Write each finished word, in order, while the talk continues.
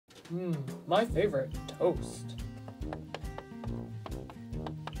My favorite, toast.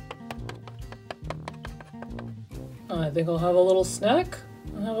 I think I'll have a little snack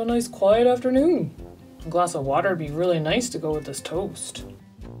and have a nice quiet afternoon. A glass of water would be really nice to go with this toast.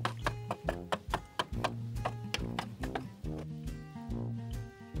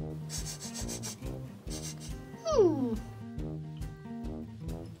 Ooh,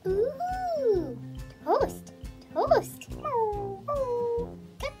 toast, toast.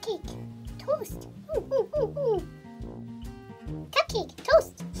 Cupcake, toast. Cupcake,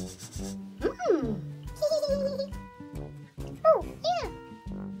 toast. Oh, yeah.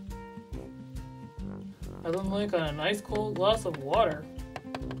 Nothing like a nice cold glass of water.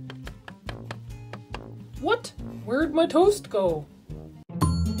 What? Where'd my toast go?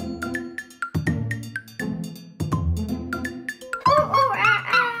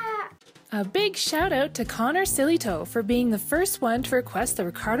 A big shout out to Connor Sillytoe for being the first one to request the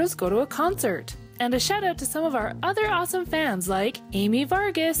Ricardos go to a concert. And a shout out to some of our other awesome fans like Amy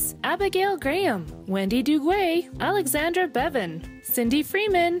Vargas, Abigail Graham, Wendy Duguay, Alexandra Bevan, Cindy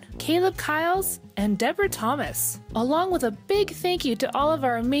Freeman, Caleb Kyles, and Deborah Thomas. Along with a big thank you to all of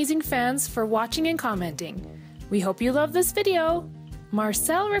our amazing fans for watching and commenting. We hope you love this video.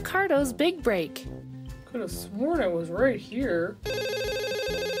 Marcel Ricardo's Big Break. Could have sworn it was right here.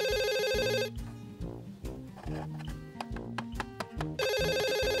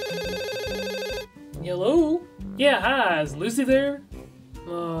 Hello? Yeah, hi, is Lucy there?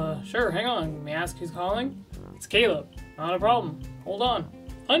 Sure, hang on. May I ask who's calling? It's Caleb. Not a problem. Hold on.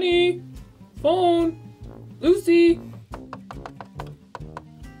 Honey! Phone! Lucy!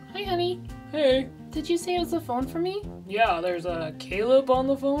 Hi, honey. Hey. Did you say it was a phone for me? Yeah, there's a Caleb on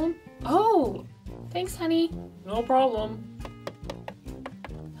the phone. Oh, thanks, honey. No problem.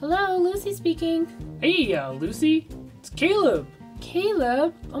 Hello, Lucy speaking. Hey, Lucy. It's Caleb.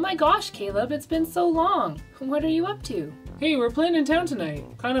 Caleb? Oh my gosh, Caleb, it's been so long. What are you up to? Hey, we're playing in town tonight.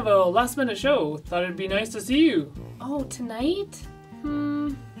 Kind of a last minute show. Thought it'd be nice to see you. Oh, tonight? I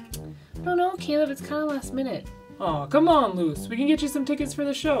don't know, Caleb, it's kind of last minute. Oh, come on, Luce. We can get you some tickets for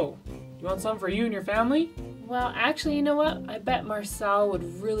the show. You want some for you and your family? Well, actually, you know what? I bet Marcel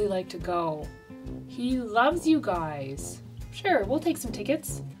would really like to go. He loves you guys. Sure, we'll take some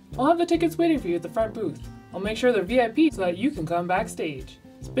tickets. I'll have the tickets waiting for you at the front booth. I'll make sure they're VIP so that you can come backstage.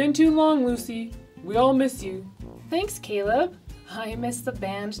 It's been too long, Lucy. We all miss you. Thanks, Caleb. I miss the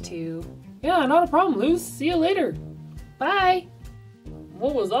band too. Yeah, not a problem, Luce. See you later. Bye.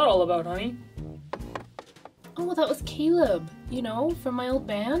 What was that all about, honey? Oh, that was Caleb. You know, from my old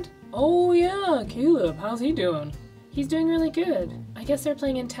band. Oh yeah, Caleb. How's he doing? He's doing really good. I guess they're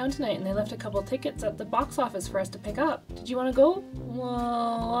playing in town tonight and they left a couple tickets at the box office for us to pick up. Did you want to go?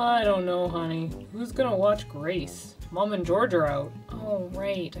 Well, I don't know, honey. Who's gonna watch Grace? Mom and George are out. Oh,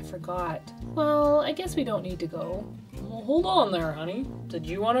 right. I forgot. Well, I guess we don't need to go. Well, hold on there, honey. Did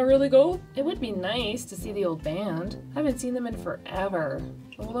you want to really go? It would be nice to see the old band. I haven't seen them in forever.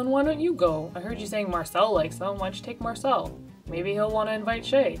 Well, then why don't you go? I heard you saying Marcel likes them. Why don't you take Marcel? Maybe he'll want to invite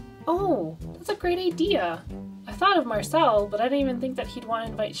Shay. Oh, that's a great idea. I thought of Marcel, but I didn't even think that he'd want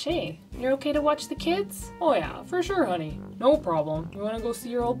to invite Shay. You're okay to watch the kids? Oh yeah, for sure, honey. No problem. You want to go see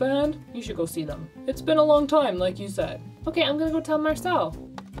your old band? You should go see them. It's been a long time, like you said. Okay, I'm gonna go tell Marcel.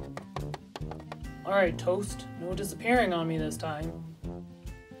 Alright, Toast. No disappearing on me this time.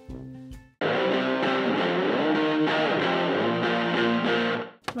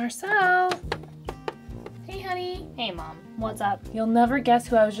 Marcel! Hey, honey. Hey, Mom. What's up? You'll never guess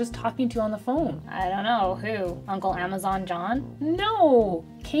who I was just talking to on the phone. I don't know. Who? Uncle Amazon John? No!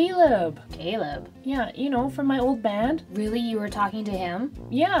 Caleb. Caleb? Yeah, you know, from my old band. Really? You were talking to him?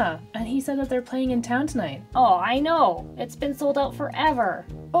 Yeah, and he said that they're playing in town tonight. Oh, I know. It's been sold out forever.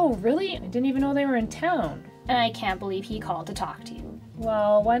 Oh, really? I didn't even know they were in town. And I can't believe he called to talk to you.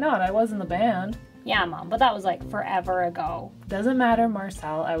 Well, why not? I was in the band. Yeah, Mom, but that was like forever ago. Doesn't matter,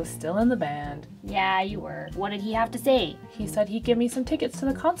 Marcel. I was still in the band. Yeah, you were. What did he have to say? He said he'd give me some tickets to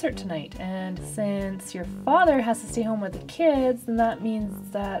the concert tonight, and since your father has to stay home with the kids, then that means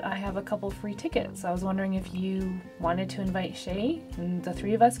that I have a couple free tickets. I was wondering if you wanted to invite Shay, and the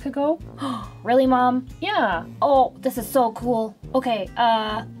three of us could go. Really, Mom? Yeah. Oh, this is so cool. Okay,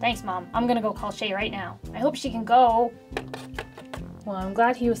 thanks, Mom. I'm gonna go call Shay right now. I hope she can go. Well, I'm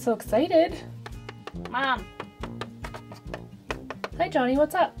glad he was so excited. Mom. Hi, Johnny.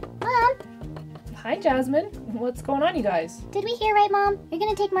 What's up? Mom. Hi, Jasmine. What's going on, you guys? Did we hear right, Mom? You're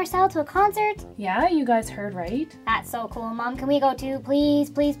gonna take Marcel to a concert? Yeah, you guys heard right. That's so cool, Mom. Can we go too? Please,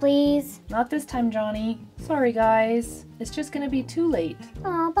 please, please. Not this time, Johnny. Sorry, guys. It's just gonna be too late.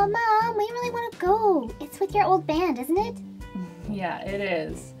 Aw, but Mom, we really want to go. It's with your old band, isn't it? Yeah, it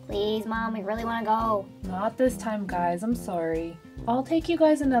is. Please, Mom, we really want to go. Not this time, guys. I'm sorry. I'll take you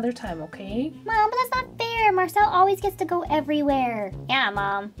guys another time, okay? Mom, but that's not fair. Marcel always gets to go everywhere. Yeah,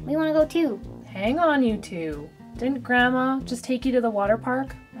 Mom. We want to go too. Hang on, you two. Didn't Grandma just take you to the water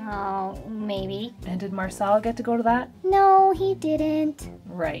park? Oh, maybe. And did Marcel get to go to that? No, he didn't.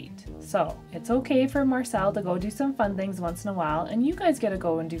 Right. So, it's okay for Marcel to go do some fun things once in a while, and you guys get to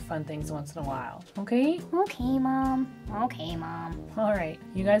go and do fun things once in a while, okay? Okay, Mom. Okay, Mom. Alright,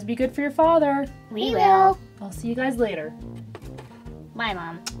 you guys be good for your father. We will. I'll see you guys later. Bye,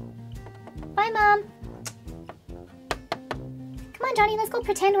 Mom. Bye, Mom. Come on, Johnny, let's go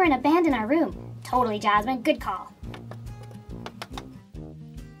pretend we're in a band in our room. Totally, Jasmine. Good call.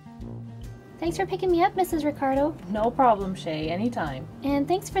 Thanks for picking me up, Mrs. Ricardo. No problem, Shay, anytime. And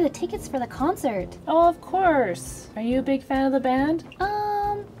thanks for the tickets for the concert. Oh, of course. Are you a big fan of the band?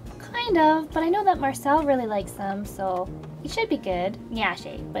 Kind of, but I know that Marcel really likes them, so it should be good. Yeah,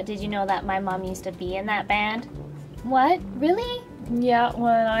 Shay, but did you know that my mom used to be in that band? What? Really? Yeah,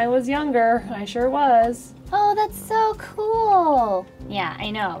 when I was younger, I sure was. Oh, that's so cool. Yeah, I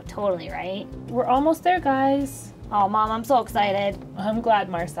know, totally, right? We're almost there, guys. Oh, Mom, I'm so excited. I'm glad,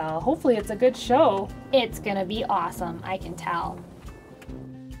 Marcel. Hopefully it's a good show. It's gonna be awesome, I can tell.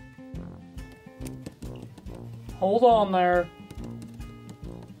 Hold on there.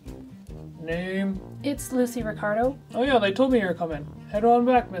 Name? It's Lucy Ricardo. Oh yeah, they told me you're coming. Head on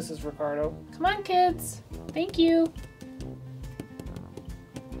back, Mrs. Ricardo. Come on, kids. Thank you.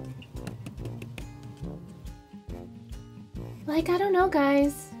 Like, I don't know,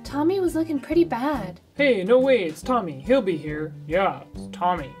 guys. Tommy was looking pretty bad. Hey, no way, it's Tommy. He'll be here. Yeah, it's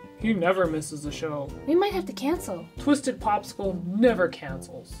Tommy. He never misses the show. We might have to cancel. Twisted Popsicle never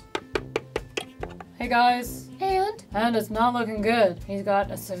cancels. Hey guys. And it's not looking good. He's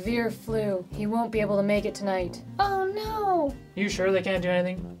got a severe flu. He won't be able to make it tonight. oh no. You sure they can't do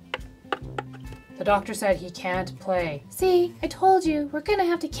anything? The doctor said he can't play. See, I told you, we're gonna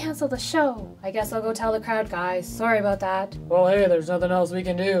have to cancel the show. I guess I'll go tell the crowd, guys. Sorry about that. Well, hey, there's nothing else we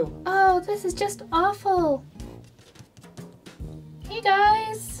can do. Oh, this is just awful. Hey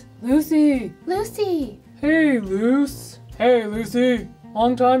guys. Lucy! Lucy. Hey, Luce! Hey, Lucy!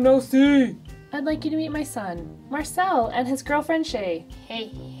 Long time no see! I'd like you to meet my son, Marcel, and his girlfriend Shay.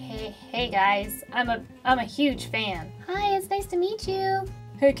 Hey guys. I'm a huge fan. Hi, it's nice to meet you.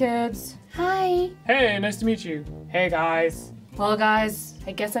 Hey, kids! Hi. Hey, nice to meet you. Hey, guys. Well, guys,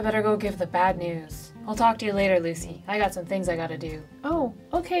 I guess I better go give the bad news. I'll talk to you later, Lucy. I got some things I gotta do. Oh,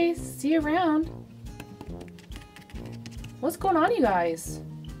 okay, see you around. What's going on, you guys?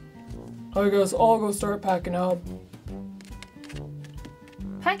 I guess I'll go start packing up.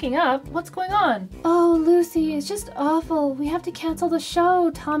 Packing up? What's going on? Oh, Lucy, it's just awful. We have to cancel the show.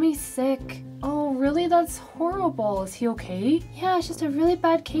 Tommy's sick. Oh, really? That's horrible. Is he okay? Yeah, it's just a really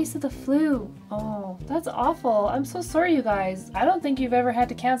bad case of the flu. Oh, that's awful. I'm so sorry, you guys. I don't think you've ever had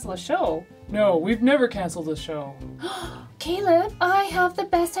to cancel a show. No, we've never canceled the show. Caleb, I have the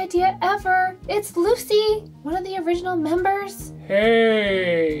best idea ever. It's Lucy, one of the original members.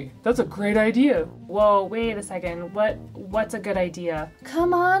 Hey, that's a great idea. Whoa, wait a second. What's a good idea?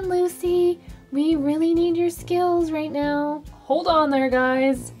 Come on, Lucy. We really need your skills right now. Hold on there,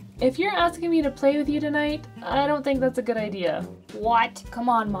 guys. If you're asking me to play with you tonight, I don't think that's a good idea. What? Come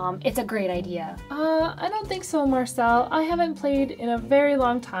on, Mom. It's a great idea. I don't think so, Marcel. I haven't played in a very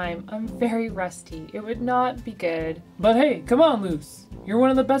long time. I'm very rusty. It would not be good. But hey, come on, Luce. You're one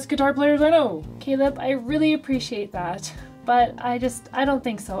of the best guitar players I know. Caleb, I really appreciate that. But I don't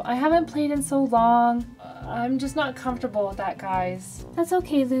think so. I haven't played in so long. I'm just not comfortable with that, guys. That's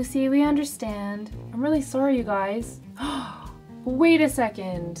okay, Lucy. We understand. I'm really sorry, you guys. Wait a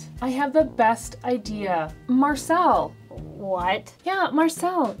second. I have the best idea. Marcel. What? Yeah,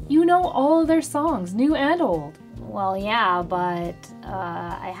 Marcel. You know all of their songs, new and old. Well, yeah, but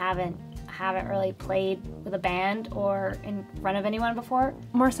I haven't really played with a band or in front of anyone before.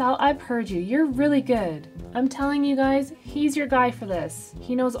 Marcel, I've heard you. You're really good. I'm telling you guys, he's your guy for this.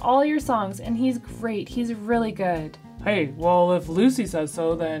 He knows all your songs and he's great. He's really good. Hey, well, if Lucy says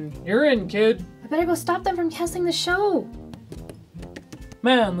so, then you're in, kid. I better go stop them from canceling the show.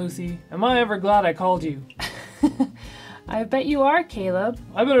 Man, Lucy, am I ever glad I called you. I bet you are, Caleb.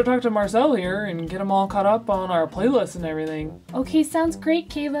 I better talk to Marcel here and get him all caught up on our playlist and everything. Okay, sounds great,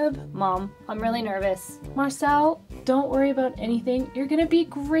 Caleb. Mom, I'm really nervous. Marcel, don't worry about anything. You're gonna be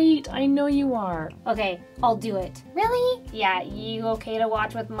great. I know you are. Okay, I'll do it. Really? Yeah, you okay to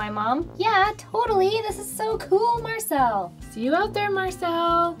watch with my mom? Yeah, totally. This is so cool, Marcel. See you out there,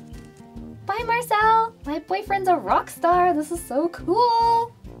 Marcel. Bye, Marcel. My boyfriend's a rock star. This is so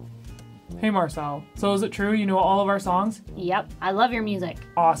cool. Hey Marcel, so is it true you know all of our songs? Yep, I love your music.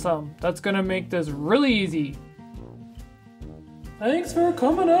 Awesome, that's gonna make this really easy. Thanks for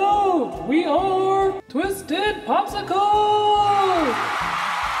coming out! We are Twisted Popsicle!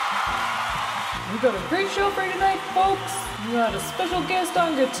 We've got a great show for you tonight, folks! We got a special guest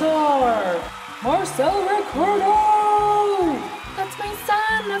on guitar, Marcel Ricardo! That's my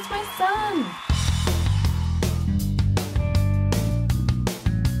son! That's my son!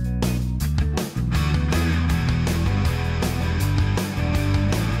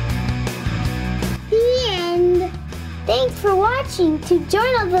 The end. Thanks for watching. To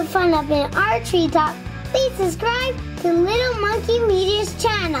join all the fun up in our treetop, please subscribe to Little Monkey Media's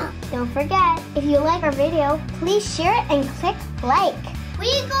channel. Don't forget, if you like our video, please share it and click like.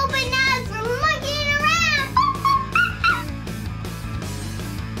 We go bananas for more!